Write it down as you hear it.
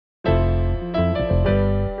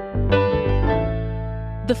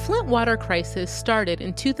The Flint water crisis started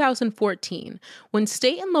in 2014 when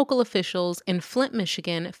state and local officials in Flint,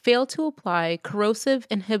 Michigan failed to apply corrosive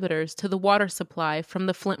inhibitors to the water supply from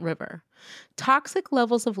the Flint River. Toxic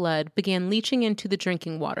levels of lead began leaching into the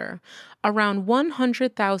drinking water. Around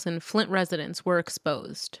 100,000 Flint residents were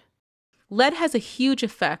exposed. Lead has a huge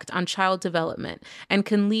effect on child development and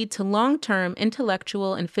can lead to long-term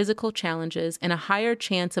intellectual and physical challenges and a higher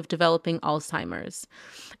chance of developing Alzheimer's.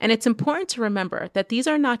 And it's important to remember that these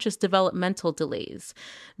are not just developmental delays.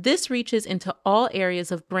 This reaches into all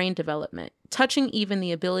areas of brain development, touching even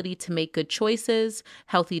the ability to make good choices,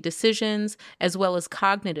 healthy decisions, as well as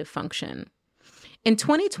cognitive function. In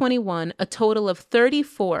 2021, a total of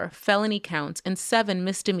 34 felony counts and 7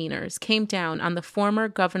 misdemeanors came down on the former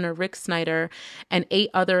Governor Rick Snyder and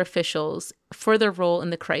 8 other officials for their role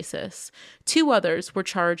in the crisis. 2 others were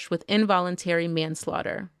charged with involuntary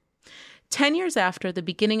manslaughter. 10 years after the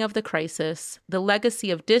beginning of the crisis, the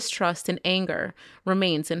legacy of distrust and anger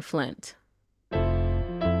remains in Flint.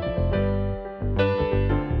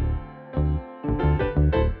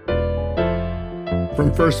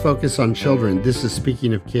 From First Focus on Children, this is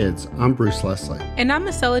Speaking of Kids. I'm Bruce Leslie. And I'm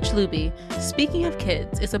Masela Chlubi. Speaking of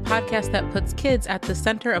Kids is a podcast that puts kids at the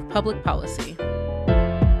center of public policy.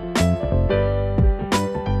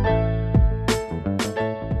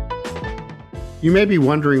 You may be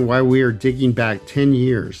wondering why we are digging back 10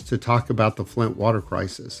 years to talk about the Flint water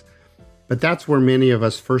crisis. But that's where many of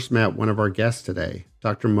us first met one of our guests today,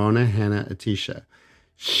 Dr. Mona Hanna-Attisha.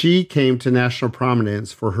 She came to national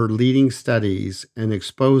prominence for her leading studies and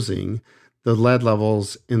exposing the lead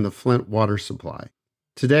levels in the Flint water supply.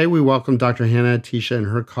 Today, we welcome Dr. Hanna-Attisha and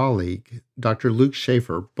her colleague, Dr. Luke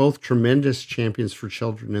Shaefer, both tremendous champions for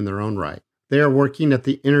children in their own right. They are working at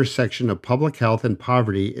the intersection of public health and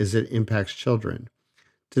poverty as it impacts children.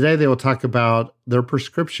 Today, they will talk about their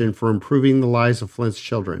prescription for improving the lives of Flint's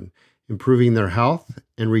children, improving their health,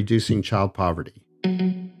 and reducing child poverty.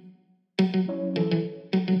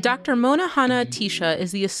 Dr. Mona Hanna-Attisha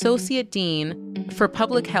is the Associate Dean for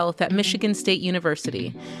Public Health at Michigan State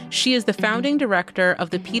University. She is the founding director of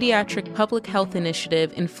the Pediatric Public Health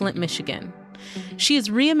Initiative in Flint, Michigan. She is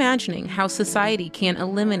reimagining how society can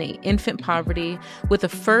eliminate infant poverty with a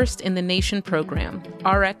first-in-the-nation program,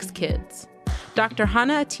 RX Kids. Dr.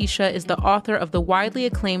 Hanna-Attisha is the author of the widely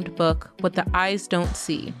acclaimed book, What the Eyes Don't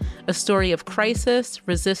See, a story of crisis,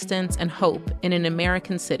 resistance, and hope in an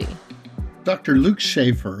American city. Dr. Luke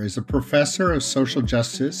Shaefer is a professor of social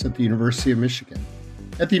justice at the University of Michigan.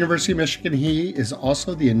 At the University of Michigan, he is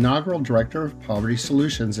also the inaugural director of Poverty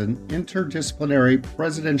Solutions, an interdisciplinary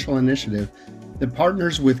presidential initiative that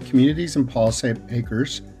partners with communities and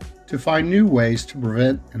policymakers to find new ways to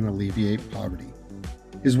prevent and alleviate poverty.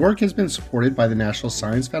 His work has been supported by the National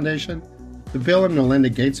Science Foundation, the Bill and Melinda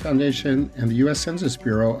Gates Foundation, and the U.S. Census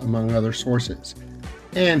Bureau, among other sources.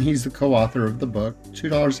 And he's the co-author of the book,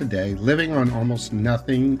 $2 a Day, Living on Almost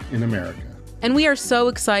Nothing in America. And we are so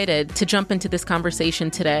excited to jump into this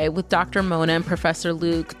conversation today with Dr. Mona and Professor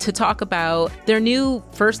Luke to talk about their new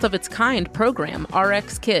first-of-its-kind program,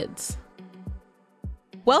 RX Kids.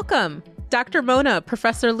 Welcome, Dr. Mona,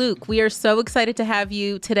 Professor Luke. We are so excited to have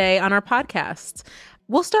you today on our podcast.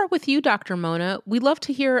 We'll start with you, Dr. Mona. We'd love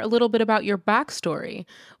to hear a little bit about your backstory.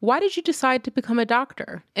 Why did you decide to become a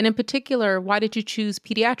doctor? And in particular, why did you choose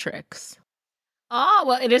pediatrics? Oh,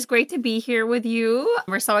 well, it is great to be here with you.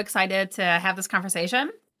 We're so excited to have this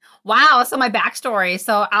conversation. Wow, so my backstory.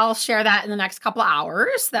 So I'll share that in the next couple of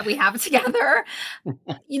hours that we have together.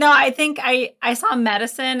 I think I saw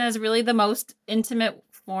medicine as really the most intimate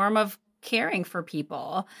form of caring for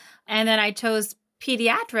people. And then I chose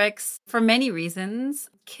pediatrics for many reasons.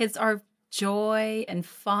 Kids are joy and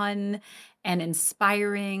fun and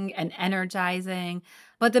inspiring and energizing.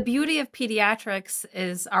 But the beauty of pediatrics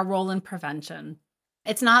is our role in prevention.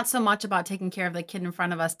 It's not so much about taking care of the kid in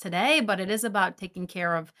front of us today, but it is about taking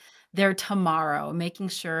care of their tomorrow, making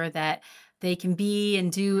sure that they can be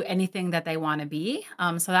and do anything that they want to be.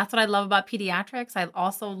 So that's what I love about pediatrics. I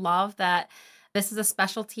also love that this is a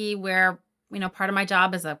specialty where part of my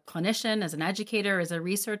job as a clinician, as an educator, as a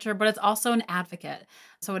researcher, but it's also an advocate.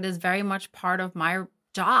 So it is very much part of my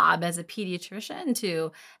job as a pediatrician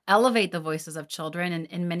to elevate the voices of children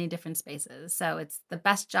in many different spaces. So it's the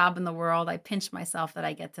best job in the world. I pinch myself that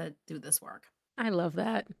I get to do this work. I love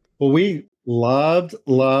that. Well, we loved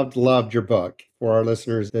your book. For our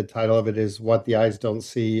listeners, the title of it is What the Eyes Don't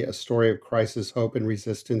See, a story of crisis, hope, and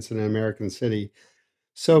resistance in an American city.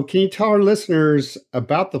 So can you tell our listeners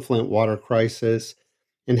about the Flint water crisis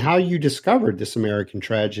and how you discovered this American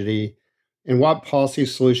tragedy and what policy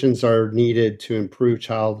solutions are needed to improve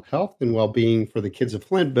child health and well-being for the kids of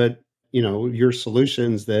Flint, but your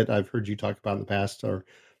solutions that I've heard you talk about in the past are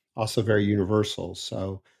also very universal.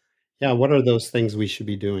 So, yeah, what are those things we should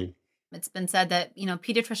be doing? It's been said that,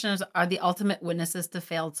 pediatricians are the ultimate witnesses to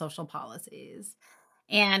failed social policies.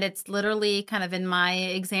 And it's literally kind of in my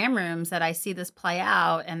exam rooms that I see this play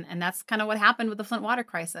out. And that's kind of what happened with the Flint water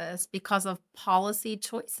crisis. Because of policy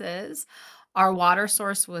choices, our water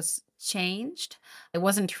source was changed. It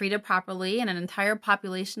wasn't treated properly, and an entire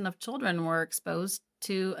population of children were exposed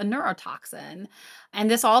to a neurotoxin. And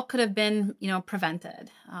this all could have been, prevented.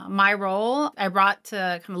 My role, I brought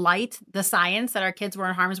to kind of light the science that our kids were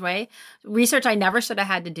in harm's way. Research I never should have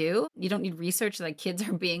had to do. You don't need research that kids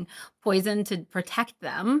are being poisoned to protect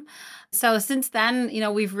them. So since then,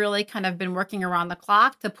 we've really kind of been working around the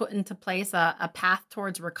clock to put into place a path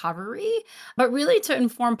towards recovery, but really to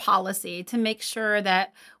inform policy to make sure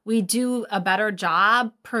that we do a better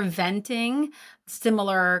job preventing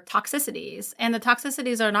similar toxicities. And the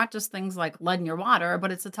toxicities are not just things like lead in your water,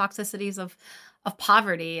 but it's the toxicities of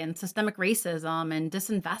poverty and systemic racism and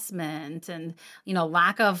disinvestment and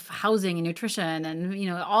lack of housing and nutrition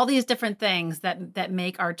and all these different things that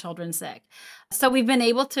make our children sick. So we've been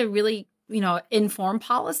able to really inform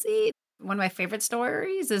policy. One of my favorite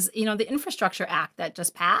stories is, the Infrastructure Act that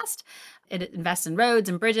just passed. It invests in roads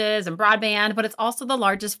and bridges and broadband, but it's also the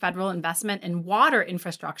largest federal investment in water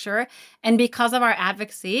infrastructure. And because of our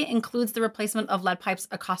advocacy, includes the replacement of lead pipes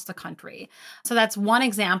across the country. So that's one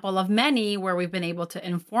example of many where we've been able to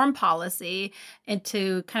inform policy and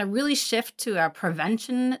to kind of really shift to a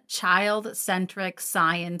prevention, child-centric,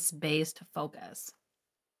 science-based focus.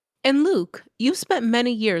 And Luke, you've spent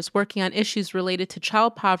many years working on issues related to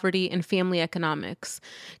child poverty and family economics.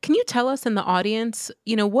 Can you tell us in the audience,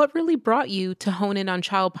 what really brought you to hone in on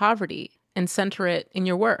child poverty and center it in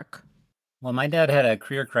your work? Well, my dad had a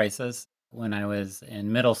career crisis when I was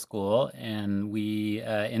in middle school, and we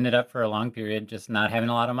ended up for a long period just not having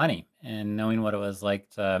a lot of money and knowing what it was like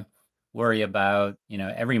to worry about,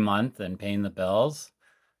 every month and paying the bills.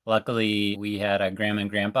 Luckily, we had a grandma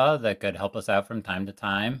and grandpa that could help us out from time to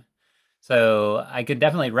time. So I could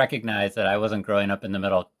definitely recognize that I wasn't growing up in the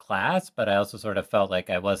middle class, but I also sort of felt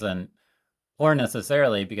like I wasn't poor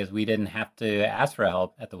necessarily because we didn't have to ask for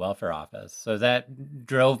help at the welfare office. So that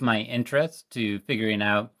drove my interest to figuring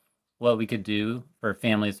out what we could do for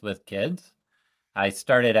families with kids. I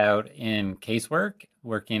started out in casework,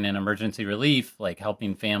 working in emergency relief, like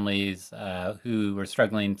helping families who were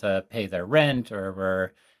struggling to pay their rent or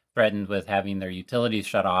were threatened with having their utilities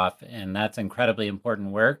shut off. And that's incredibly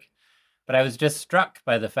important work. But I was just struck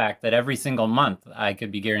by the fact that every single month I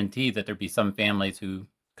could be guaranteed that there'd be some families who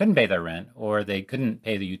couldn't pay their rent or they couldn't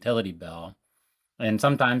pay the utility bill. And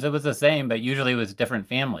sometimes it was the same, but usually it was different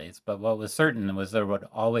families. But what was certain was there would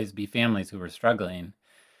always be families who were struggling.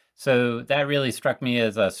 So that really struck me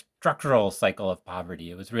as a structural cycle of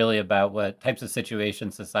poverty. It was really about what types of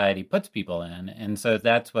situations society puts people in. And so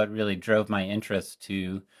that's what really drove my interest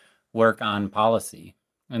to work on policy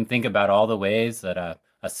and think about all the ways that a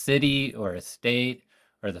city or a state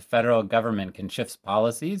or the federal government can shift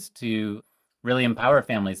policies to really empower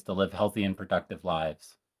families to live healthy and productive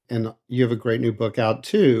lives. And you have a great new book out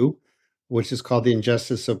too, which is called The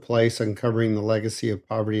Injustice of Place: Uncovering the Legacy of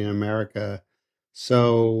Poverty in America.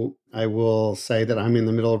 So I will say that I'm in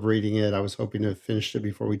the middle of reading it. I was hoping to have finished it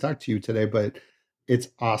before we talked to you today, but it's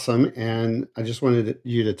awesome. And I just wanted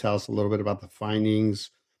you to tell us a little bit about the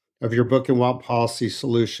findings of your book and what policy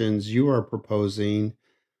solutions you are proposing,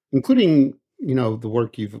 including, the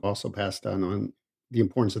work you've also passed on the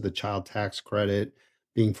importance of the child tax credit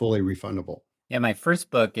being fully refundable. Yeah, my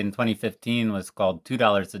first book in 2015 was called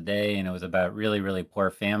 $2 a Day, and it was about really, really poor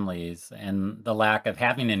families and the lack of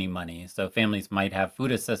having any money. So families might have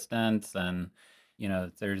food assistance, and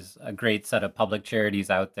there's a great set of public charities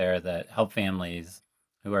out there that help families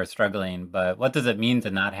who are struggling. But what does it mean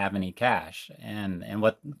to not have any cash? And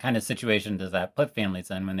what kind of situation does that put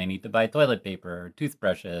families in when they need to buy toilet paper or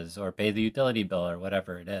toothbrushes or pay the utility bill or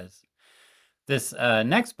whatever it is? This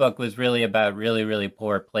next book was really about really, really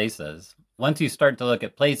poor places. Once you start to look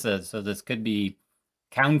at places, so this could be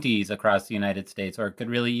counties across the United States, or it could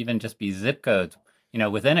really even just be zip codes,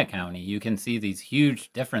 within a county, you can see these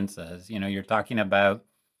huge differences. You're talking about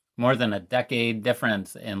more than a decade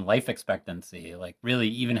difference in life expectancy, like really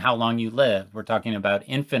even how long you live. We're talking about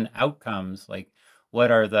infant outcomes, like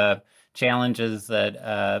what are the challenges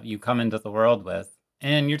that you come into the world with.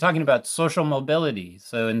 And you're talking about social mobility.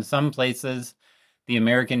 So in some places, the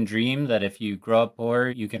American dream that if you grow up poor,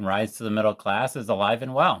 you can rise to the middle class is alive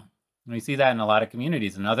and well. And we see that in a lot of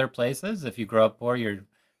communities. In other places, if you grow up poor,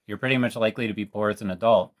 you're pretty much likely to be poor as an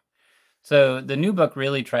adult. So the new book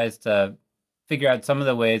really tries to figure out some of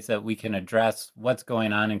the ways that we can address what's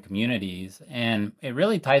going on in communities. And it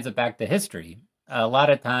really ties it back to history. A lot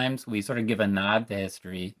of times we sort of give a nod to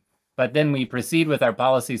history, but then we proceed with our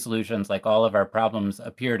policy solutions like all of our problems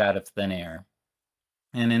appeared out of thin air.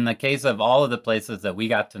 And in the case of all of the places that we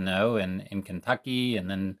got to know in Kentucky and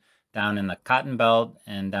then down in the Cotton Belt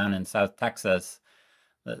and down in South Texas,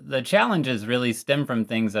 the challenges really stem from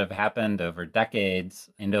things that have happened over decades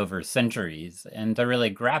and over centuries. And to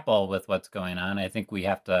really grapple with what's going on, I think we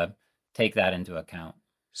have to take that into account.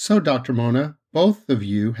 So, Dr. Mona, both of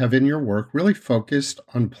you have in your work really focused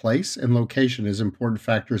on place and location as important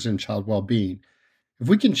factors in child well-being. If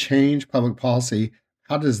we can change public policy,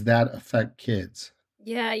 how does that affect kids?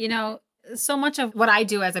 Yeah, so much of what I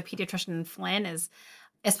do as a pediatrician in Flint is,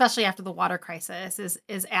 especially after the water crisis,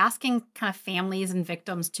 is asking kind of families and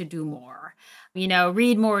victims to do more.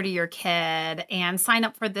 Read more to your kid and sign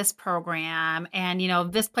up for this program. And,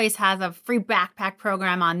 this place has a free backpack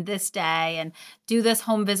program on this day and do this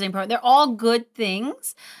home visiting program. They're all good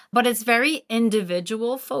things, but it's very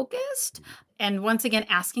individual focused. And once again,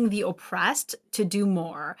 asking the oppressed to do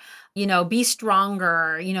more, be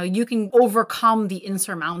stronger, you can overcome the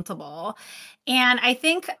insurmountable. And I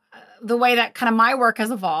think the way that kind of my work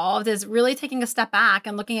has evolved is really taking a step back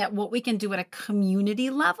and looking at what we can do at a community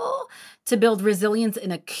level to build resilience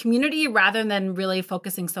in a community rather than really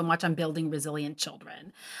focusing so much on building resilient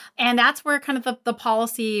children. And that's where kind of the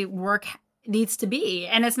policy work needs to be.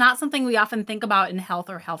 And it's not something we often think about in health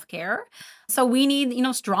or healthcare. So we need,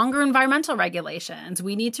 stronger environmental regulations.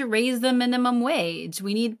 We need to raise the minimum wage.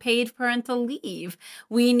 We need paid parental leave.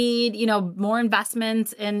 We need, more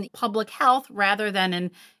investments in public health rather than in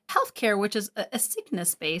healthcare, which is a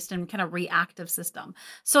sickness-based and kind of reactive system.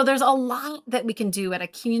 So there's a lot that we can do at a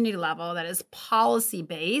community level that is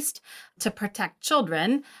policy-based to protect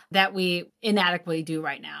children that we inadequately do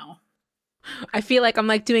right now. I feel like I'm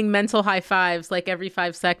like doing mental high fives like every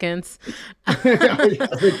 5 seconds.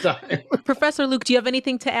 Every time. Professor Luke, do you have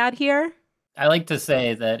anything to add here? I like to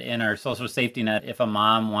say that in our social safety net, if a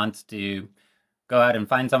mom wants to go out and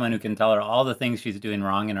find someone who can tell her all the things she's doing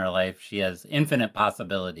wrong in her life, she has infinite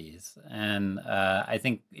possibilities. And I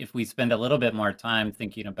think if we spend a little bit more time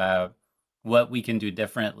thinking about what we can do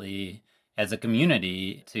differently as a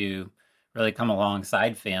community to really come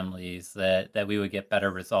alongside families, that we would get better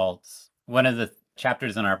results. One of the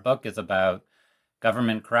chapters in our book is about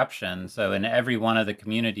government corruption. So in every one of the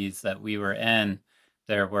communities that we were in,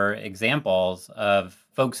 there were examples of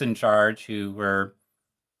folks in charge who were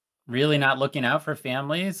really not looking out for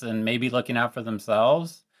families and maybe looking out for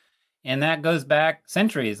themselves. And that goes back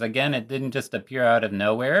centuries. Again, it didn't just appear out of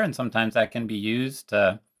nowhere. And sometimes that can be used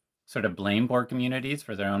to sort of blame poor communities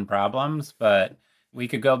for their own problems. But we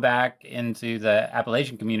could go back into the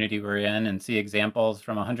Appalachian community we're in and see examples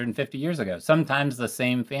from 150 years ago. Sometimes the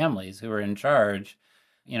same families who were in charge,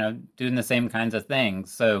 doing the same kinds of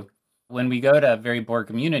things. So when we go to very poor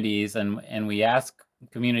communities and we ask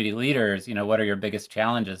community leaders, what are your biggest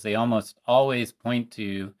challenges? They almost always point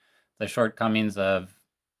to the shortcomings of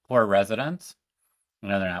poor residents.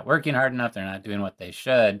 They're not working hard enough. They're not doing what they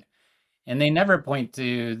should. And they never point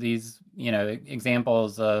to these,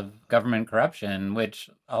 examples of government corruption, which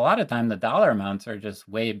a lot of time the dollar amounts are just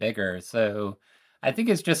way bigger. So I think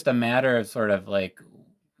it's just a matter of sort of like,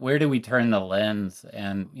 where do we turn the lens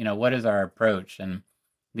and, what is our approach? And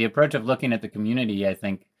the approach of looking at the community, I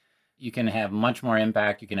think you can have much more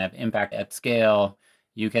impact. You can have impact at scale.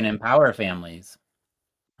 You can empower families.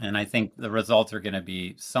 And I think the results are going to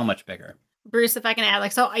be so much bigger. Bruce, if I can add,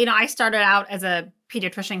 I started out as a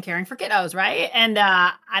pediatrician caring for kiddos, right? And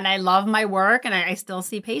I love my work and I still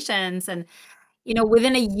see patients. And,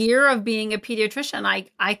 within a year of being a pediatrician,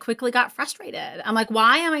 I quickly got frustrated. I'm like,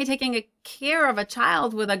 why am I taking care of a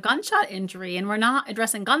child with a gunshot injury and we're not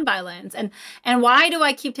addressing gun violence? And why do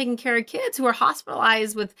I keep taking care of kids who are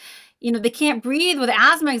hospitalized with, they can't breathe with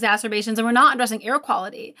asthma exacerbations and we're not addressing air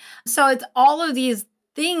quality? So it's all of these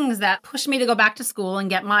things that push me to go back to school and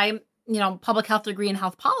get my public health degree in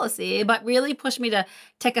health policy, but really push me to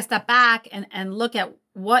take a step back and look at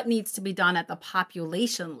what needs to be done at the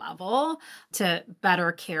population level to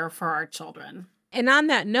better care for our children. And on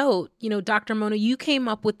that note, Dr. Mona, you came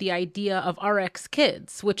up with the idea of RX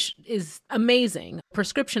Kids, which is amazing.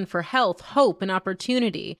 Prescription for health, hope, and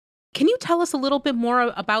opportunity. Can you tell us a little bit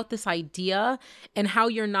more about this idea and how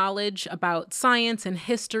your knowledge about science and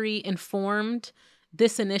history informed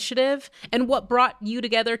this initiative and what brought you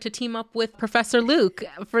together to team up with Professor Luke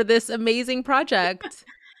for this amazing project?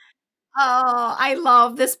 Oh, I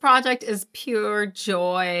love this project. Is pure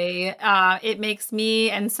joy. It makes me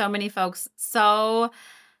and so many folks so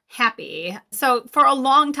happy. So for a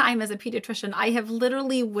long time as a pediatrician, I have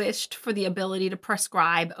literally wished for the ability to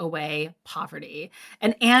prescribe away poverty,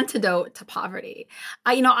 an antidote to poverty.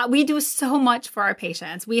 We do so much for our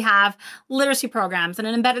patients. We have literacy programs and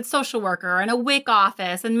an embedded social worker and a WIC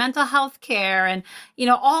office and mental health care and,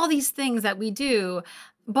 all these things that we do.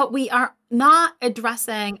 But we are not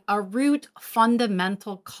addressing a root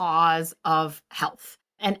fundamental cause of health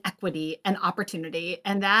and equity and opportunity,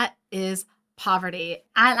 and that is poverty.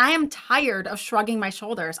 And I am tired of shrugging my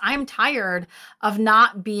shoulders. I am tired of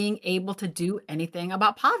not being able to do anything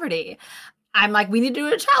about poverty. I'm like, we need to do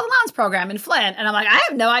a child allowance program in Flint. And I'm like, I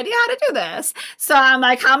have no idea how to do this. So I'm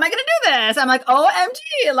like, how am I going to do this? I'm like,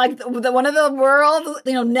 OMG, like one of the world,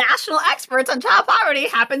 national experts on child poverty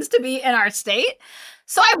happens to be in our state.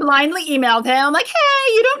 So I blindly emailed him. I'm like,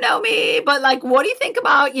 hey, you don't know me, but like, what do you think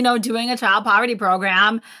about, doing a child poverty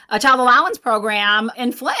program, a child allowance program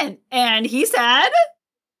in Flint? And he said,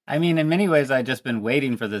 I mean, in many ways, I've just been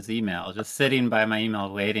waiting for this email, just sitting by my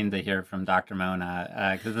email, waiting to hear from Dr.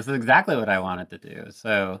 Mona, because this is exactly what I wanted to do.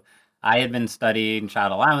 So I had been studying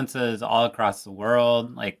child allowances all across the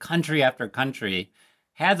world, like country after country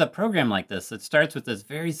has a program like this. It starts with this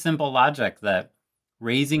very simple logic that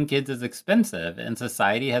raising kids is expensive, and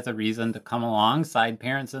society has a reason to come alongside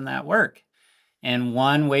parents in that work. And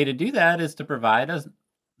one way to do that is to provide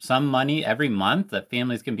some money every month that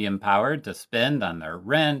families can be empowered to spend on their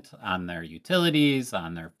rent, on their utilities,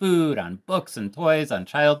 on their food, on books and toys, on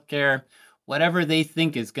childcare, whatever they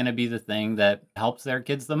think is going to be the thing that helps their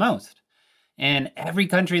kids the most. And every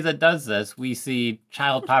country that does this, we see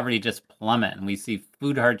child poverty just plummet, and we see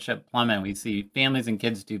food hardship plummet, and we see families and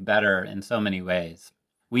kids do better in so many ways.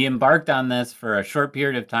 We embarked on this for a short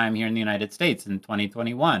period of time here in the United States in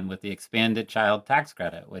 2021 with the expanded child tax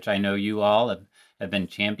credit, which I know you all have been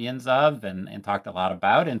champions of and talked a lot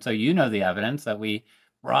about. And so the evidence that we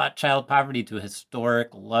brought child poverty to a historic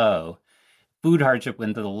low. Food hardship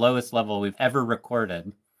went to the lowest level we've ever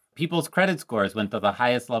recorded. People's credit scores went to the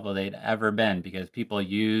highest level they'd ever been because people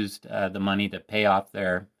used the money to pay off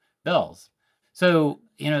their bills. So,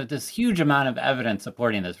 this huge amount of evidence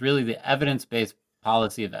supporting this, really the evidence-based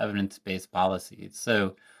policy of evidence-based policies.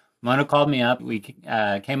 So Mona called me up. We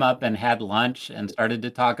came up and had lunch and started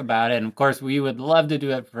to talk about it. And of course, we would love to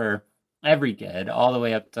do it for every kid, all the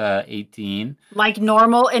way up to 18. Like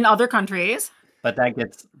normal in other countries. But that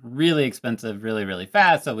gets really expensive really, really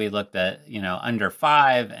fast. So we looked at, under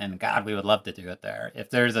 5, and God, we would love to do it there.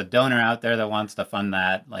 If there's a donor out there that wants to fund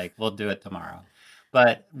that, we'll do it tomorrow.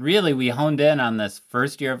 But really, we honed in on this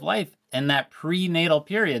first year of life and that prenatal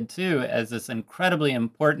period, too, as this incredibly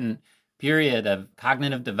important period of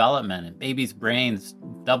cognitive development and babies' brains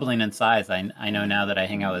doubling in size. I know now that I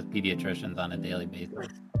hang out with pediatricians on a daily basis.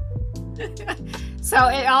 So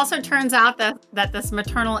it also turns out that this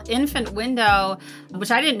maternal infant window,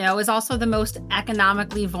 which I didn't know, is also the most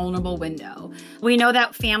economically vulnerable window. We know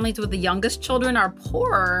that families with the youngest children are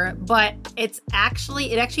poorer, but it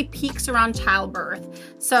actually peaks around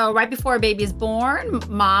childbirth. So right before a baby is born,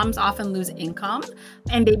 moms often lose income,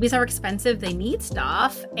 and babies are expensive. They need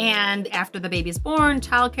stuff. And after the baby's born,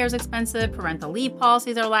 childcare is expensive. Parental leave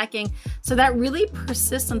policies are lacking. So that really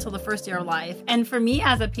persists until the first year of life. And for me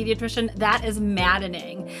as a pediatrician, that is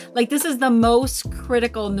maddening. This is the most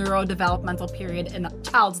critical neurodevelopmental period in a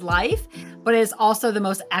child's life, but it is also the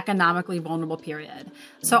most economically vulnerable period.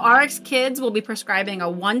 So RX Kids will be prescribing a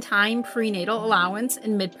one-time prenatal allowance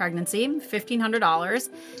in mid-pregnancy, $1,500,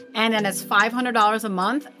 and then it's $500 a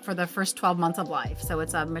month for the first 12 months of life. So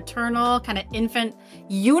it's a maternal kind of infant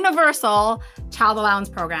universal child allowance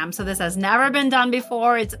program. So this has never been done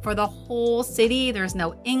before. It's for the whole city. There's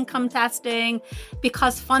no income testing,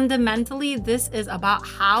 because fundamentally this is about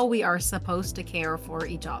how we are supposed to care for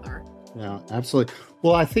each other. Yeah, absolutely.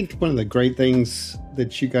 Well, I think one of the great things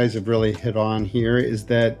that you guys have really hit on here is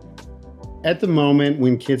that at the moment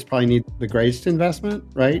when kids probably need the greatest investment,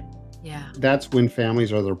 right? Yeah. That's when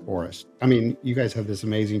families are their poorest. I mean, you guys have this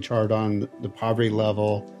amazing chart on the poverty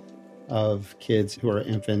level of kids who are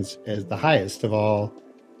infants as the highest of all.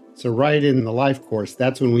 So right in the life course,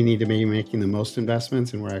 that's when we need to be making the most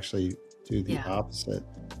investments, and we're actually do the opposite.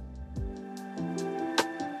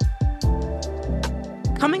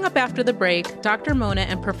 Coming up after the break, Dr. Mona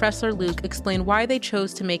and Professor Luke explain why they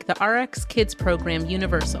chose to make the RX Kids program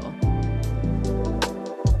universal.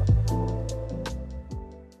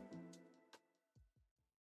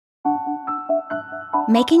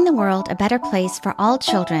 Making the world a better place for all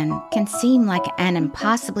children can seem like an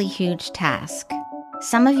impossibly huge task.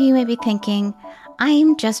 Some of you may be thinking, I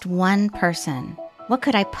am just one person. What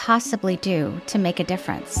could I possibly do to make a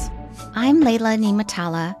difference? I'm Layla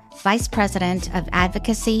Nimatala, Vice President of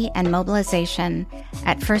Advocacy and Mobilization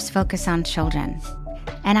at First Focus on Children.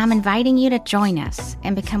 And I'm inviting you to join us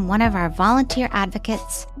and become one of our volunteer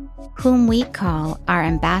advocates, whom we call our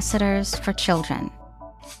ambassadors for children.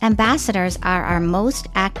 Ambassadors are our most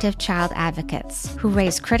active child advocates who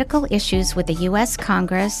raise critical issues with the U.S.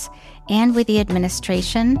 Congress and with the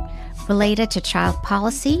administration related to child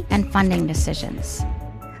policy and funding decisions,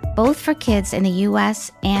 both for kids in the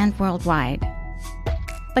U.S. and worldwide.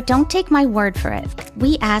 But don't take my word for it.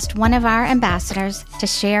 We asked one of our ambassadors to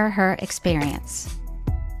share her experience.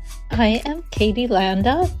 I am Katie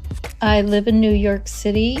Landa. I live in New York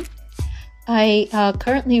City. I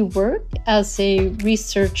currently work as a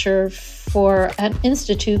researcher for an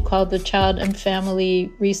institute called the Child and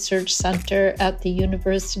Family Research Center at the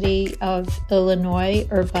University of Illinois,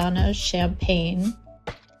 Urbana-Champaign.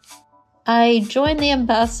 I joined the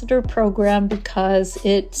ambassador program because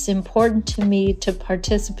it's important to me to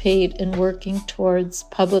participate in working towards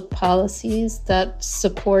public policies that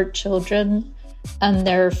support children and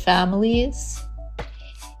their families.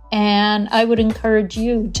 And I would encourage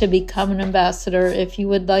you to become an ambassador if you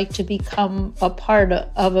would like to become a part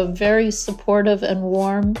of a very supportive and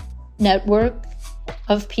warm network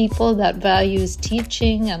of people that values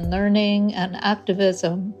teaching and learning and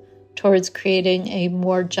activism towards creating a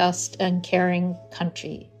more just and caring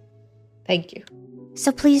country. Thank you.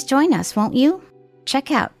 So please join us, won't you?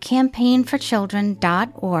 Check out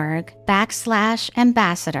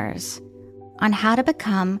campaignforchildren.org/ambassadors on how to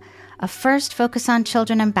become a First Focus on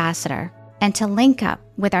Children ambassador and to link up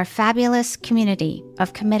with our fabulous community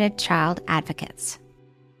of committed child advocates.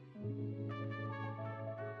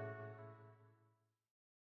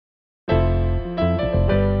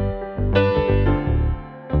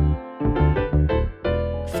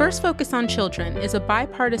 First Focus on Children is a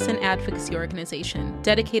bipartisan advocacy organization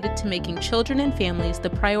dedicated to making children and families the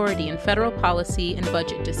priority in federal policy and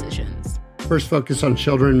budget decisions. First Focus on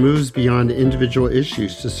Children moves beyond individual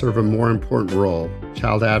issues to serve a more important role,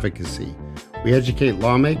 child advocacy. We educate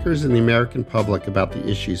lawmakers and the American public about the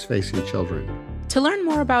issues facing children. To learn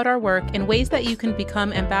more about our work and ways that you can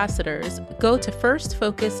become ambassadors, go to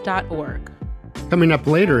firstfocus.org. Coming up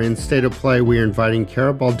later in State of Play, we are inviting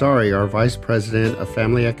Kara Baldari, our Vice President of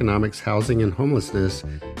Family Economics, Housing, and Homelessness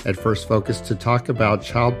at First Focus, to talk about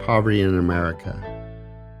child poverty in America.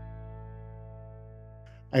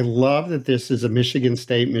 I love that this is a Michigan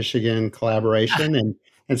collaboration.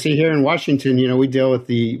 And see, here in Washington, we deal with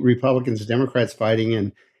the Republicans, Democrats fighting.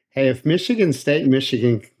 And hey, if Michigan State and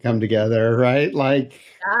Michigan can come together, right?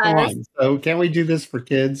 Come on. So can we do this for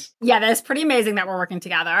kids? Yeah, that's pretty amazing that we're working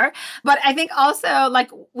together. But I think also,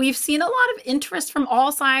 we've seen a lot of interest from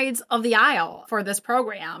all sides of the aisle for this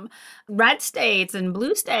program. Red states and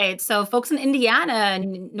blue states. So folks in Indiana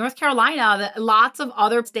and North Carolina, lots of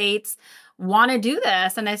other states want to do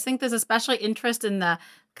this. And I think there's especially interest in the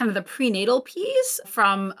kind of the prenatal piece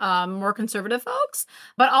from more conservative folks.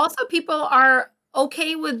 But also people are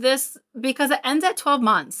okay with this because it ends at 12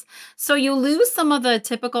 months. So you lose some of the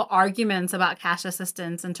typical arguments about cash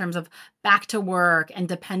assistance in terms of back to work and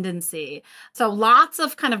dependency. So lots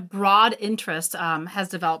of kind of broad interest has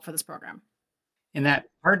developed for this program. In that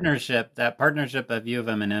partnership of U of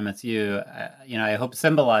M and MSU, I hope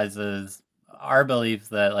symbolizes our belief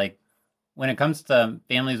that when it comes to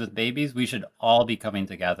families with babies, we should all be coming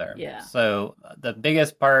together. Yeah. So the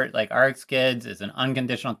biggest part, RX Kids, is an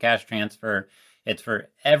unconditional cash transfer. It's for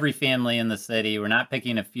every family in the city. We're not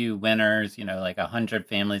picking a few winners, 100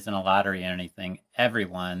 families in a lottery or anything,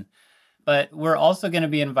 everyone. But we're also going to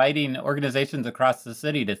be inviting organizations across the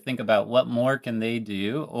city to think about what more can they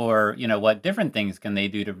do, or, what different things can they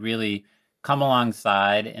do to really come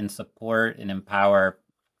alongside and support and empower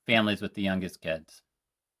families with the youngest kids.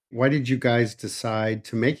 Why did you guys decide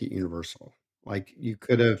to make it universal? You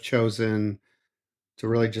could have chosen to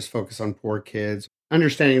really just focus on poor kids,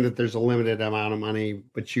 understanding that there's a limited amount of money,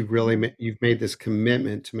 but you've made this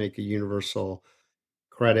commitment to make a universal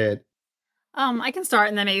credit. I can start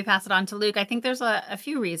and then maybe pass it on to Luke. I think there's a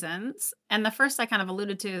few reasons. And the first I kind of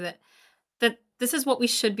alluded to that this is what we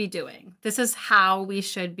should be doing. This is how we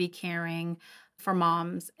should be caring for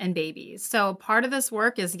moms and babies. So part of this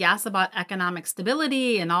work is, yes, about economic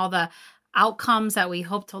stability and all the outcomes that we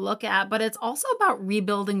hope to look at, but it's also about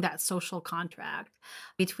rebuilding that social contract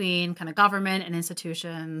between kind of government and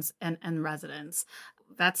institutions and residents.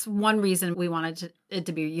 That's one reason we wanted it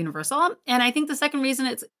to be universal. And I think the second reason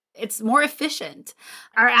It's more efficient.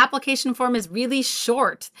 Our application form is really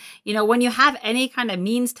short. When you have any kind of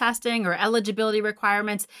means testing or eligibility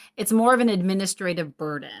requirements, it's more of an administrative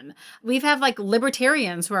burden. We've had like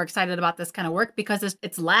libertarians who are excited about this kind of work because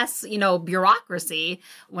it's less, bureaucracy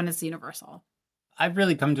when it's universal. I've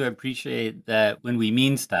really come to appreciate that when we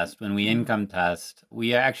means test, when we income test,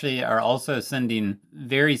 we actually are also sending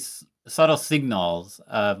very subtle signals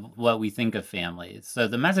of what we think of families. So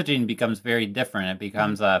the messaging becomes very different. It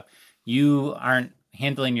becomes you aren't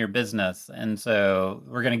handling your business, and so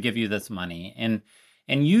we're going to give you this money.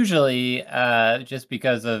 And usually, just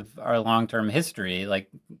because of our long-term history, like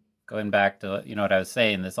going back to what I was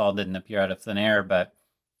saying, this all didn't appear out of thin air, but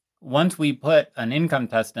once we put an income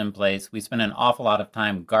test in place, we spend an awful lot of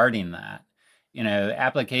time guarding that.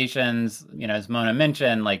 Applications, as Mona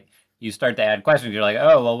mentioned, like you start to add questions. You're like,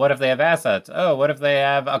 oh, well, what if they have assets? Oh, what if they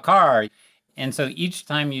have a car? And so each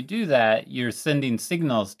time you do that, you're sending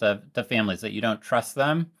signals to families that you don't trust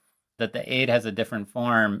them, that the aid has a different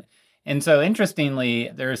form. And so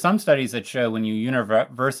interestingly, there are some studies that show when you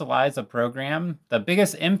universalize a program, the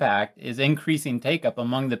biggest impact is increasing take-up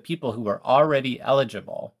among the people who are already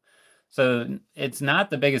eligible. So it's not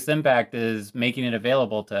the biggest impact is making it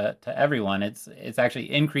available to everyone. It's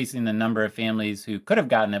actually increasing the number of families who could have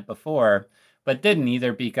gotten it before, but didn't,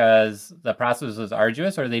 either because the process was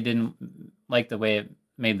arduous or they didn't like the way it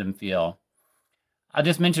made them feel. I'll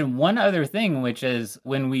just mention one other thing, which is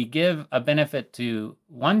when we give a benefit to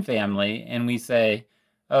one family and we say,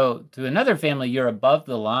 oh, to another family, you're above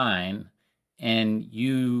the line and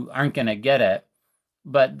you aren't going to get it.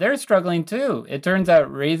 But they're struggling too. It turns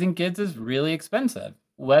out raising kids is really expensive,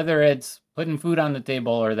 whether it's putting food on the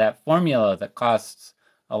table or that formula that costs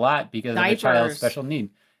a lot because of the child's special need.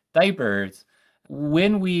 Diapers.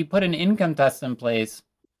 When we put an income test in place,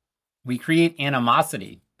 we create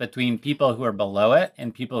animosity between people who are below it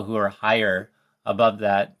and people who are higher above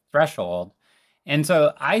that threshold. And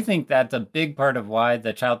so I think that's a big part of why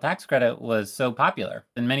the child tax credit was so popular.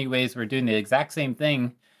 In many ways, we're doing the exact same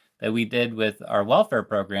thing that we did with our welfare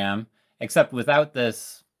program, except without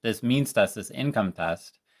this means test, this income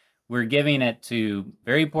test. We're giving it to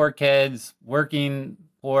very poor kids, working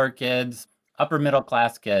poor kids, upper middle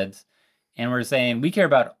class kids, and we're saying we care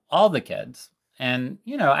about all the kids. And,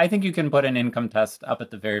 I think you can put an income test up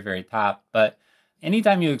at the very, very top, but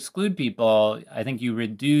anytime you exclude people, I think you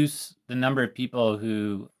reduce the number of people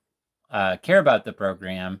who care about the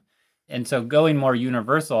program. And so going more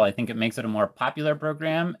universal, I think it makes it a more popular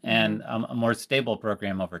program and a more stable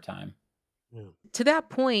program over time. Yeah. To that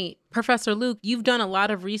point, Professor Luke, you've done a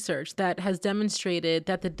lot of research that has demonstrated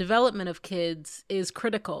that the development of kids is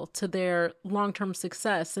critical to their long-term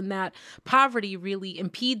success and that poverty really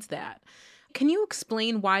impedes that. Can you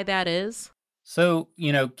explain why that is? So,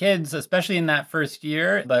 kids, especially in that first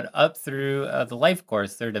year, but up through the life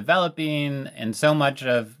course, they're developing, and so much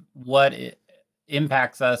of what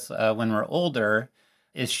impacts us when we're older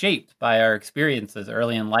is shaped by our experiences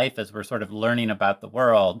early in life as we're sort of learning about the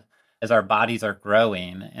world, as our bodies are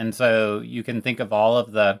growing. And so you can think of all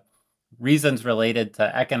of the reasons related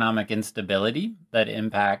to economic instability that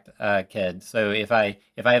impact kids. So if I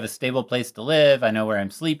have a stable place to live, I know where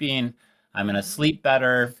I'm sleeping, I'm going to sleep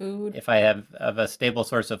better. Food. If I have a stable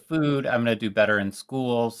source of food, I'm going to do better in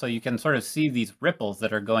school. So you can sort of see these ripples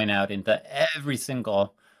that are going out into every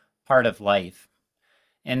single part of life.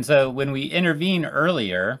 And so when we intervene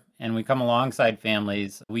earlier and we come alongside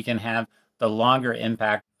families, we can have the longer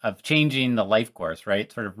impact of changing the life course, right?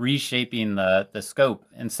 Sort of reshaping the scope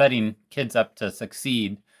and setting kids up to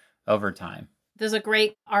succeed over time. There's a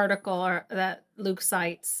great article that Luke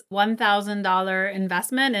cites. $1,000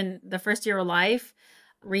 investment in the first year of life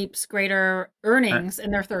reaps greater earnings in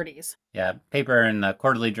their 30s. Yeah, paper in the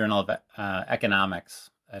Quarterly Journal of Economics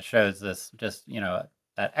shows this. Just,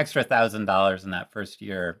 that extra $1,000 in that first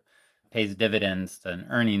year pays dividends and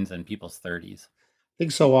earnings in people's 30s. I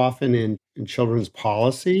think so often in children's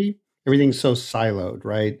policy, everything's so siloed,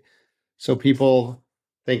 right? So people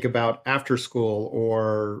think about after school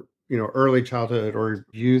or, early childhood or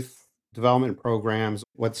youth development programs.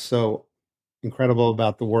 What's so incredible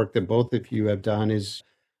about the work that both of you have done is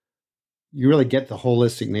you really get the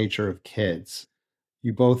holistic nature of kids.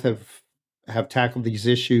 You both have tackled these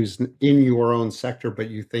issues in your own sector, but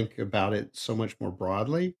you think about it so much more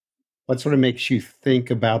broadly. What sort of makes you think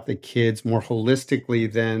about the kids more holistically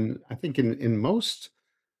than I think in most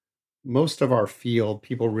of our field,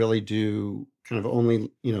 people really do kind of only,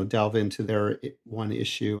 delve into their one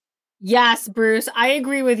issue. Yes, Bruce, I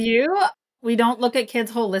agree with you. We don't look at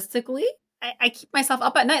kids holistically. I keep myself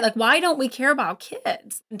up at night. Like, why don't we care about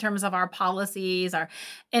kids in terms of our policies, our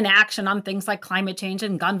inaction on things like climate change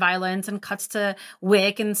and gun violence and cuts to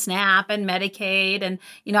WIC and SNAP and Medicaid and,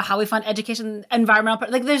 how we fund education, environmental,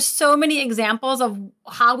 like there's so many examples of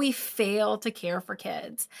how we fail to care for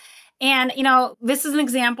kids. And, this is an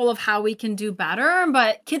example of how we can do better,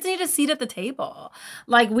 but kids need a seat at the table.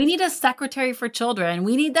 Like, we need a secretary for children.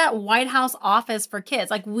 We need that White House office for kids.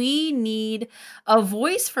 Like, we need a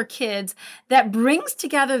voice for kids that brings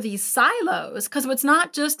together these silos, because it's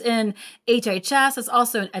not just in HHS, it's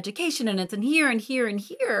also in education, and it's in here and here and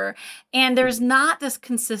here. And there's not this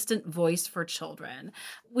consistent voice for children.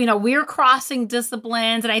 We're crossing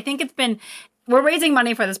disciplines, and I think we're raising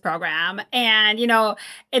money for this program. And,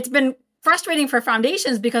 it's been frustrating for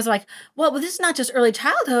foundations because well, this is not just early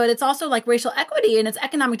childhood. It's also like racial equity, and it's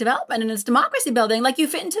economic development, and it's democracy building. Like, you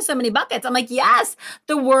fit into so many buckets. I'm like, yes,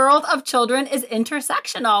 the world of children is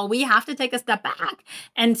intersectional. We have to take a step back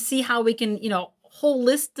and see how we can,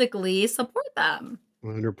 holistically support them.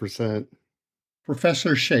 100%.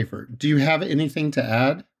 Professor Shaefer, do you have anything to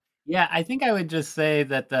add? Yeah, I think I would just say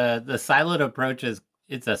that the siloed approach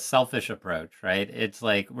it's a selfish approach, right? It's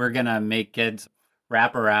like we're going to make kids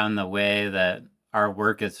wrap around the way that our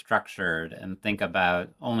work is structured and think about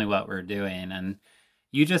only what we're doing. And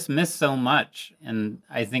you just miss so much. And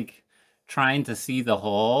I think trying to see the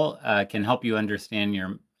whole can help you understand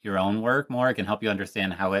your own work more. It can help you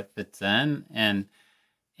understand how it fits in.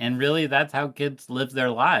 And really, that's how kids live their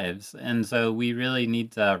lives. And so we really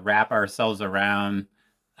need to wrap ourselves around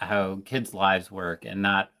how kids' lives work and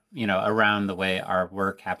not around the way our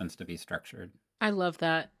work happens to be structured. I love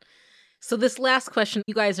that. So this last question,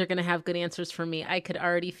 you guys are going to have good answers for me. I could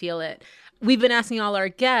already feel it. We've been asking all our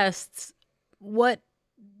guests, what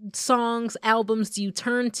songs, albums do you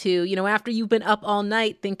turn to, after you've been up all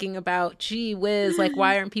night thinking about, gee whiz, like,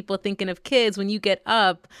 why aren't people thinking of kids when you get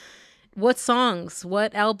up? What songs,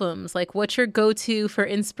 what albums, like, what's your go-to for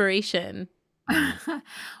inspiration?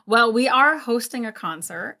 Well, we are hosting a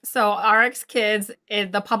concert. So RX Kids,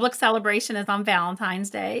 the public celebration is on Valentine's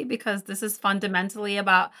Day, because this is fundamentally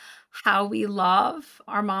about how we love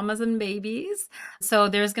our mamas and babies. So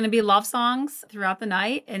there's going to be love songs throughout the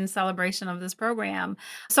night in celebration of this program.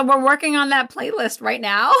 So we're working on that playlist right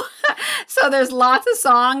now. So there's lots of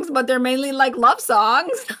songs, but they're mainly like love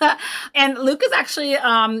songs. And Luke is actually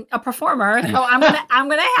a performer. So I'm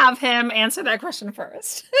gonna have him answer that question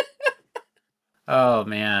first. Oh,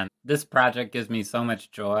 man, this project gives me so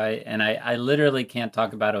much joy, and I literally can't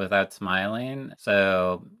talk about it without smiling.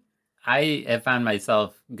 So I have found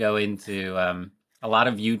myself going to a lot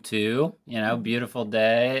of U2, Beautiful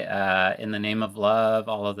Day, In the Name of Love,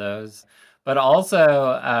 all of those. But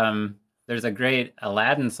also there's a great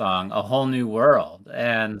Aladdin song, A Whole New World.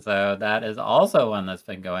 And so that is also one that's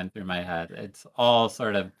been going through my head. It's all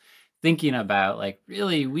sort of thinking about, like,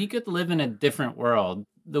 really, we could live in a different world.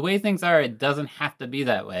 The way things are, it doesn't have to be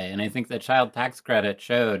that way. And I think the child tax credit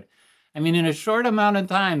showed, in a short amount of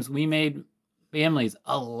times, we made families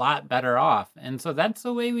a lot better off. And so that's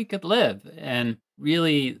the way we could live. And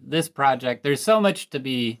really, this project, there's so much to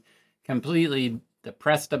be completely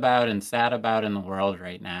depressed about and sad about in the world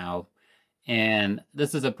right now. And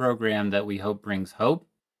this is a program that we hope brings hope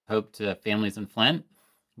to families in Flint,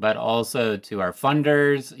 but also to our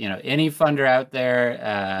funders. Any funder out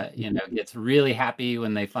there, gets really happy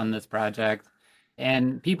when they fund this project,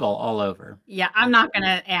 and people all over. Yeah, I'm not going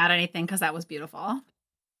to add anything because that was beautiful.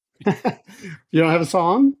 You don't have a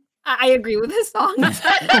song? I agree with his song.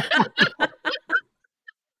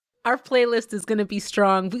 Our playlist is going to be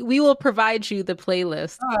strong. We will provide you the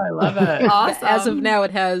playlist. Oh, I love it. Awesome. As of now,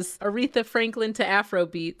 it has Aretha Franklin to Afro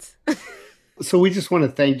beats. So we just want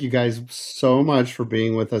to thank you guys so much for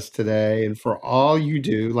being with us today and for all you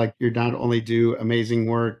do. Like, you're not only do amazing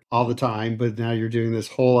work all the time, but now you're doing this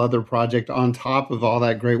whole other project on top of all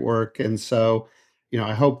that great work. And so,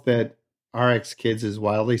 I hope that RX Kids is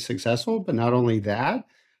wildly successful, but not only that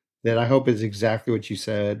I hope is exactly what you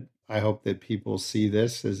said. I hope that people see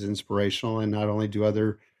this as inspirational, and not only do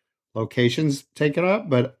other locations take it up,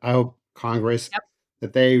 but I hope Congress,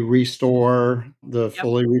 that they restore the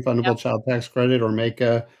fully refundable child tax credit, or make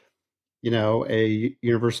a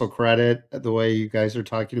universal credit the way you guys are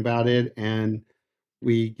talking about it. And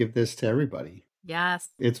we give this to everybody. Yes.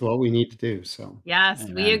 It's what we need to do. So yes,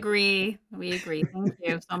 Amen. we agree. Thank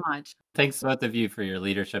you so much. Thanks both of you for your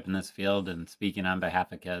leadership in this field and speaking on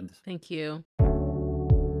behalf of kids. Thank you.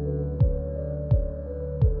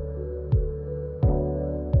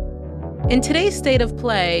 In today's State of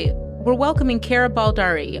Play, we're welcoming Kara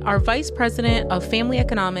Baldari, our Vice President of Family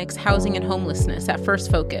Economics, Housing, and Homelessness at First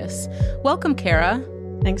Focus. Welcome, Kara.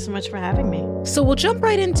 Thanks so much for having me. So we'll jump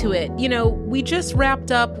right into it. We just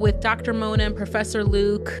wrapped up with Dr. Mona and Professor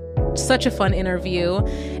Luke. Such a fun interview.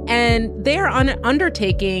 And they are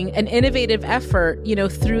undertaking an innovative effort,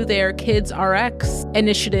 through their Kids RX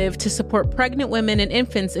initiative to support pregnant women and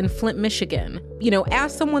infants in Flint, Michigan.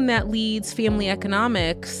 As someone that leads family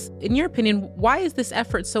economics, in your opinion, why is this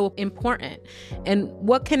effort so important? And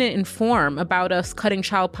what can it inform about us cutting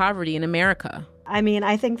child poverty in America?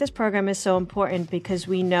 I think this program is so important because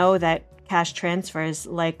we know that cash transfers,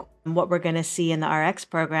 like what we're going to see in the RX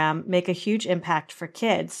program, make a huge impact for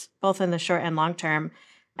kids, both in the short and long term.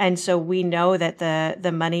 And so we know that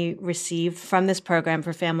the money received from this program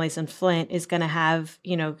for families in Flint is going to have,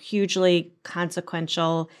 hugely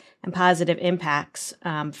consequential and positive impacts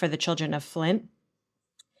for the children of Flint.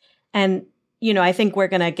 And, I think we're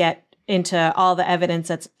going to get into all the evidence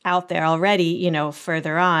that's out there already,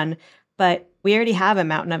 further on. But we already have a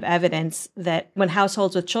mountain of evidence that when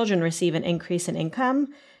households with children receive an increase in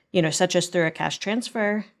income, such as through a cash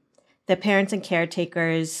transfer, that parents and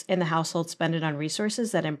caretakers in the household spend it on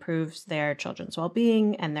resources that improves their children's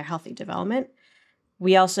well-being and their healthy development.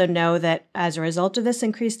 We also know that as a result of this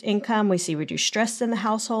increased income, we see reduced stress in the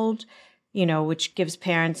household, which gives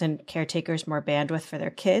parents and caretakers more bandwidth for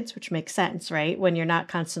their kids, which makes sense, right? When you're not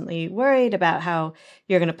constantly worried about how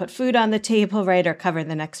you're going to put food on the table, right, or cover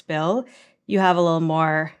the next bill, you have a little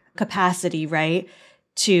more capacity, right,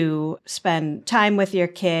 to spend time with your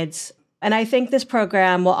kids. And I think this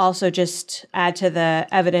program will also just add to the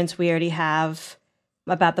evidence we already have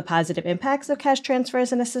about the positive impacts of cash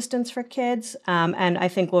transfers and assistance for kids. And I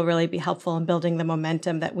think will really be helpful in building the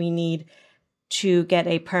momentum that we need to get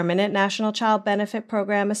a permanent national child benefit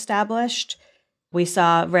program established. We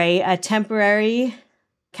saw, Ray, a temporary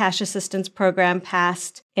cash assistance program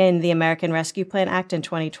passed in the American Rescue Plan Act in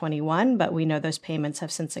 2021, but we know those payments have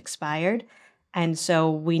since expired. And so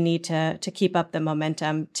we need to keep up the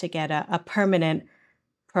momentum to get a permanent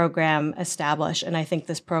program established. And I think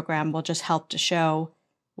this program will just help to show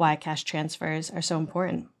why cash transfers are so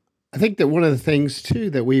important. I think that one of the things, too,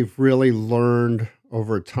 that we've really learned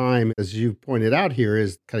over time, as you pointed out here,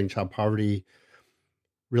 is cutting child poverty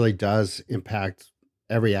really does impact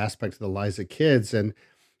every aspect of the lives of kids. And,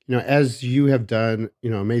 as you have done,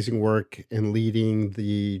 amazing work in leading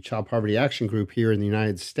the Child Poverty Action Group here in the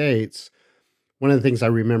United States, one of the things I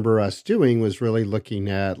remember us doing was really looking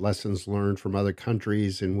at lessons learned from other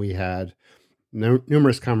countries. And we had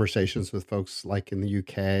numerous conversations with folks like in the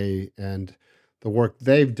UK and the work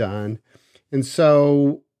they've done. And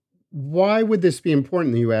so why would this be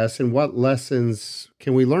important in the US, and what lessons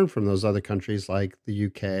can we learn from those other countries like the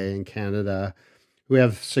UK and Canada who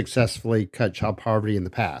have successfully cut child poverty in the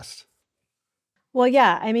past? Well,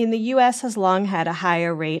 yeah, the US has long had a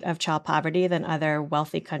higher rate of child poverty than other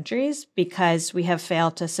wealthy countries because we have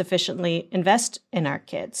failed to sufficiently invest in our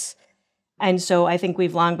kids. And so I think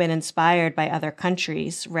we've long been inspired by other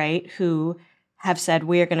countries, right, who have said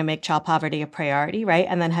we are going to make child poverty a priority, right,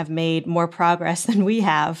 and then have made more progress than we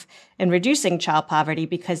have in reducing child poverty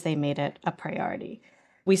because they made it a priority.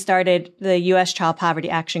 We started the U.S. Child Poverty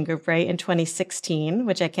Action Group, right, in 2016,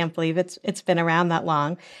 which I can't believe it's been around that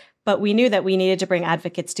long. But we knew that we needed to bring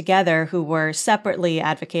advocates together who were separately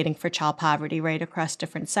advocating for child poverty, right, across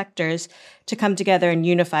different sectors to come together and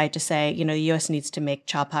unify to say, the U.S. needs to make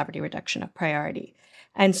child poverty reduction a priority.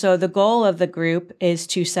 And so the goal of the group is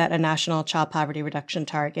to set a national child poverty reduction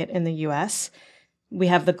target in the U.S. We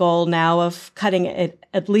have the goal now of cutting it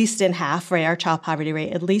at least in half, right, our child poverty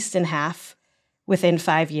rate at least in half within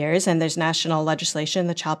 5 years. And there's national legislation,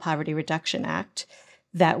 the Child Poverty Reduction Act,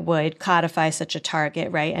 that would codify such a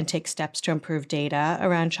target, right, and take steps to improve data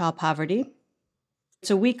around child poverty.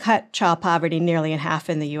 So we cut child poverty nearly in half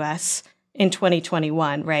in the U.S. in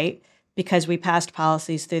 2021, right, because we passed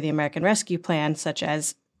policies through the American Rescue Plan, such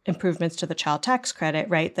as improvements to the child tax credit,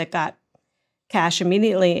 right, that got cash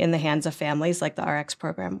immediately in the hands of families like the RX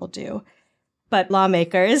program will do. But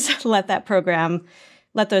lawmakers let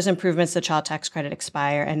those improvements to the child tax credit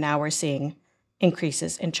expire, and now we're seeing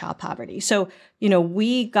increases in child poverty. So,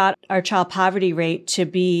 we got our child poverty rate to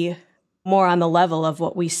be more on the level of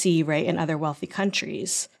what we see, right, in other wealthy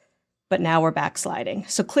countries. But now we're backsliding.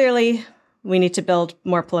 So clearly, we need to build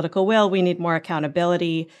more political will. We need more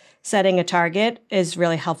accountability. Setting a target is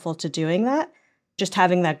really helpful to doing that. Just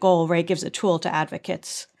having that goal, right, gives a tool to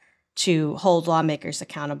advocates to hold lawmakers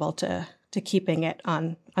accountable to keeping it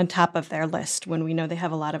on top of their list when we know they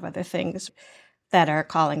have a lot of other things that are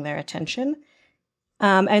calling their attention.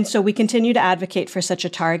 And so we continue to advocate for such a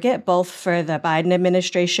target, both for the Biden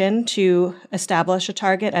administration to establish a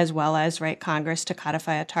target as well as, right, Congress to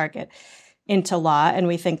codify a target into law. And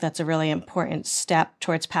we think that's a really important step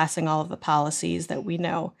towards passing all of the policies that we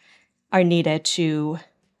know are needed to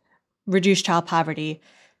reduce child poverty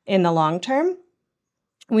in the long term.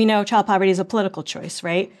 We know child poverty is a political choice,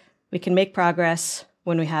 right? We can make progress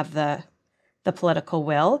when we have the political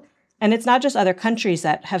will. And it's not just other countries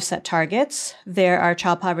that have set targets. There are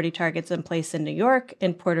child poverty targets in place in New York,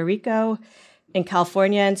 in Puerto Rico, in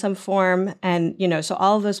California in some form. And, so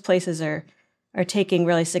all of those places are taking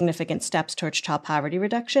really significant steps towards child poverty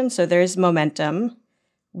reduction. So there's momentum.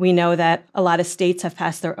 We know that a lot of states have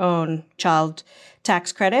passed their own child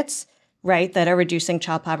tax credits, right, that are reducing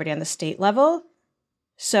child poverty on the state level.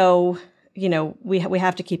 So, we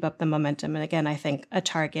have to keep up the momentum. And again, I think a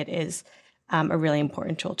target is a really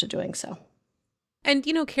important tool to doing so. And,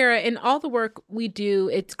 Kara, in all the work we do,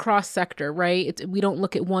 it's cross-sector, right? We don't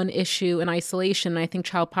look at one issue in isolation. I think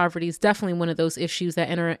child poverty is definitely one of those issues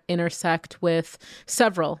that intersect with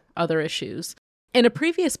several other issues. In a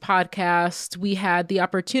previous podcast, we had the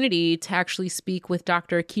opportunity to actually speak with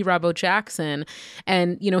Dr. Kirabo Jackson,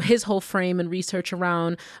 and, his whole frame and research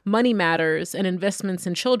around money matters and investments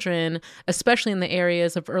in children, especially in the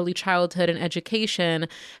areas of early childhood and education,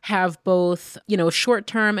 have both, a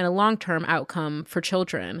short-term and a long-term outcome for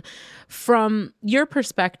children. From your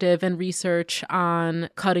perspective and research on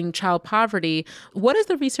cutting child poverty, what does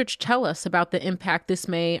the research tell us about the impact this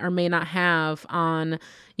may or may not have on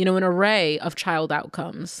an array of child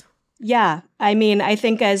outcomes? Yeah. I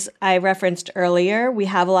think as I referenced earlier, we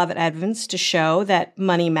have a lot of evidence to show that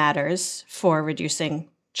money matters for reducing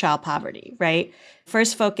child poverty, right?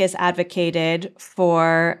 First Focus advocated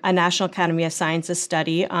for a National Academy of Sciences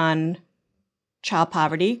study on child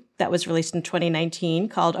poverty that was released in 2019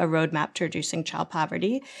 called A Roadmap to Reducing Child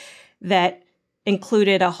Poverty that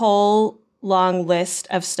included a whole long list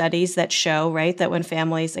of studies that show, right, that when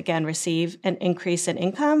families, again, receive an increase in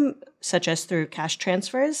income, such as through cash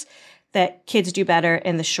transfers, that kids do better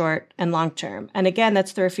in the short and long term. And again,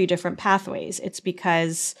 that's through a few different pathways. It's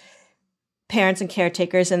because parents and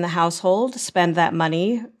caretakers in the household spend that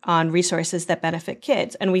money on resources that benefit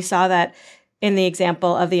kids. And we saw that in the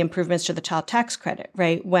example of the improvements to the child tax credit,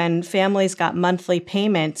 right? When families got monthly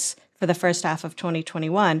payments for the first half of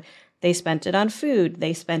 2021, they spent it on food,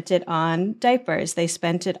 they spent it on diapers, they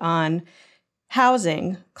spent it on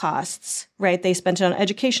housing costs, right? They spent it on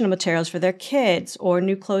educational materials for their kids or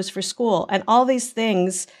new clothes for school. And all these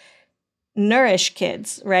things nourish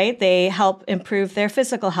kids, right? They help improve their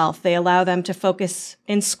physical health. They allow them to focus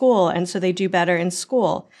in school, and so they do better in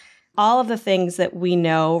school. All of the things that we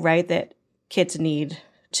know, right, that kids need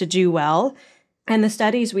to do well. And the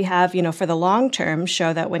studies we have, for the long term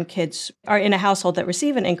show that when kids are in a household that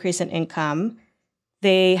receive an increase in income,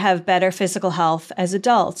 they have better physical health as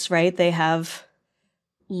adults, right? They have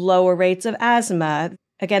lower rates of asthma.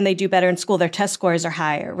 Again, they do better in school. Their test scores are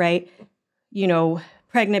higher, right?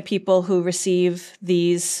 Pregnant people who receive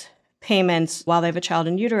these payments while they have a child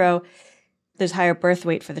in utero, there's higher birth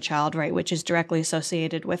weight for the child, right? Which is directly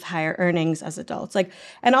associated with higher earnings as adults.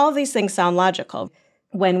 And all of these things sound logical.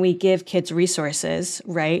 When we give kids resources,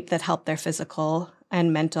 right, that help their physical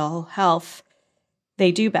and mental health,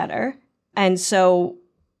 they do better. And so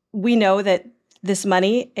we know that this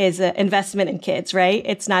money is an investment in kids, right?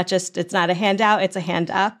 It's not a handout, it's a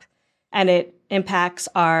hand up, and it impacts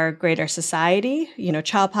our greater society.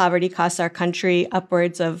 Child poverty costs our country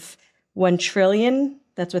upwards of $1 trillion,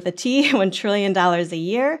 that's with a T, $1 trillion a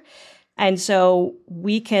year. And so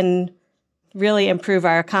we can really improve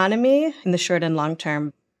our economy in the short and long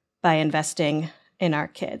term by investing in our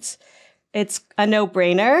kids. It's a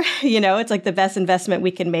no-brainer, it's like the best investment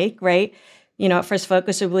we can make, right? At First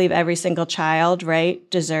Focus, we believe every single child, right,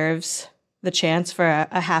 deserves the chance for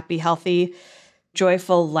a happy, healthy,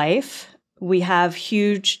 joyful life. We have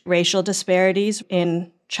huge racial disparities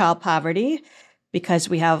in child poverty because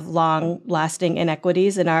we have long-lasting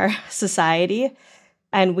inequities in our society.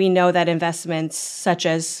 And we know that investments such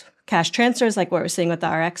as cash transfers, like what we're seeing with the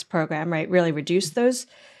RX program, right, really reduce those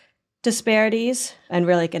disparities and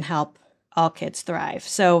really can help all kids thrive.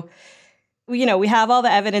 So, we have all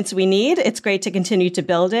the evidence we need. It's great to continue to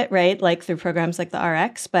build it, right, like through programs like the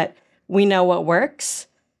RX, but we know what works.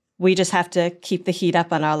 We just have to keep the heat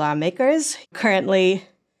up on our lawmakers. Currently,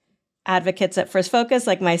 advocates at First Focus,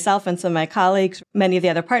 like myself and some of my colleagues, many of the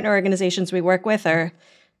other partner organizations we work with are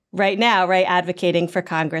right now, right, advocating for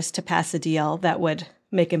Congress to pass a deal that would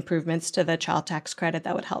make improvements to the child tax credit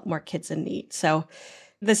that would help more kids in need. So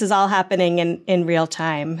this is all happening in real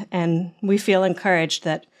time, and we feel encouraged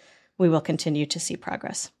that we will continue to see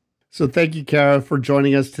progress. So thank you, Kara, for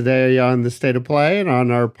joining us today on The State of Play and on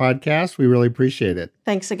our podcast. We really appreciate it.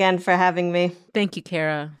 Thanks again for having me. Thank you,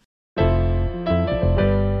 Kara.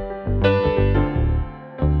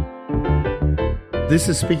 This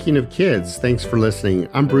is Speaking of Kids. Thanks for listening.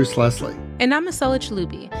 I'm Bruce Leslie. And I'm Masela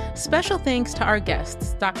Chalubi. Special thanks to our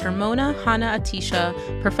guests, Dr. Mona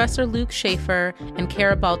Hanna-Attisha, Professor Luke Shaefer, and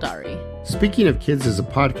Kara Baldari. Speaking of Kids is a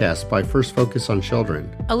podcast by First Focus on Children.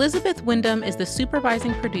 Elizabeth Wyndham is the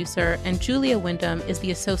supervising producer, and Julia Wyndham is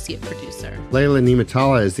the associate producer. Layla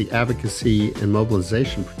Nimatala is the advocacy and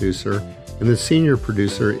mobilization producer, and the senior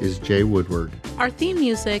producer is Jay Woodward. Our theme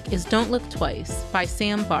music is Don't Look Twice by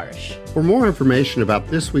Sam Barsh. For more information about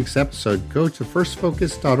this week's episode, go to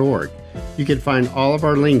firstfocus.org. You can find all of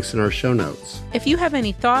our links in our show notes. If you have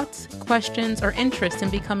any thoughts, questions, or interest in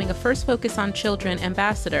becoming a First Focus on Children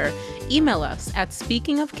ambassador, email us at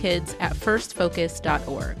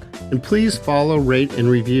speakingofkids@firstfocus.org. And please follow, rate, and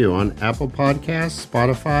review on Apple Podcasts,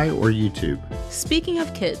 Spotify, or YouTube. Speaking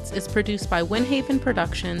of Kids is produced by Windhaven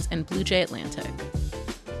Productions and Blue Jay Atlantic.